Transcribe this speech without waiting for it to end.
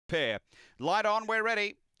pair. Light on, we're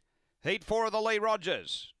ready. Heat 4 of the Lee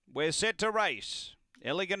Rogers. We're set to race.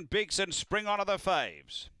 Elegant Bix and Spring Honor the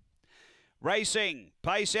faves. Racing,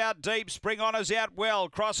 pace out deep, Spring Honor's out well,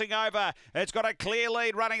 crossing over. It's got a clear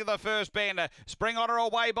lead running to the first bend. Spring Honor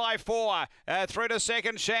away by 4. Through to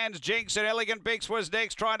second, Shan's Jinx, and Elegant Bix was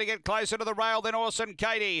next, trying to get closer to the rail, then Orson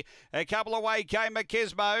Katie. A couple away came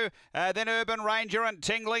Machismo, then Urban Ranger and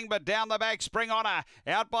Tingling, but down the back, Spring Honor.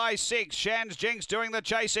 Out by 6, Shan's Jinx doing the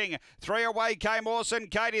chasing. 3 away came Orson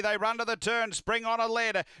Katie. They run to the turn, Spring Honor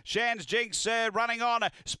led. Shan's Jinx running on.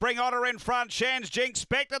 Spring Honor in front. Shan's Jinx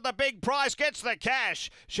expected the big price. Gets the cash.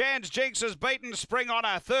 Shan's Jinx has beaten Spring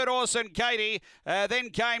Honor. Third, Orson Katie. Then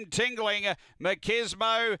came Tingling,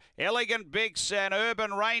 Machismo, Elegant Bix and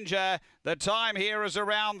Urban Ranger. The time here is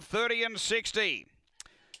around 30 and 60.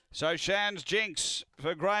 So Shan's Jinx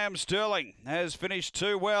for Graham Sterling has finished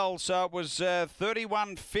too well. So it was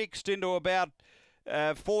 31 fixed into about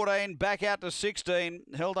 14, back out to 16,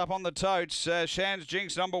 held up on the totes. Shan's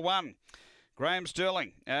Jinx number 1. Graham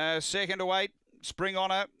Sterling, second to 8. Spring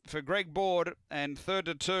Honor for Greg Board, and third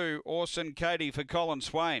to 2, Orson Katie for Colin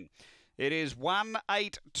Swain. It is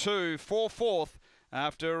 1-8-2 for fourth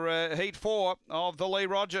after Heat 4 of the Lee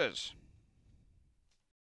Rogers.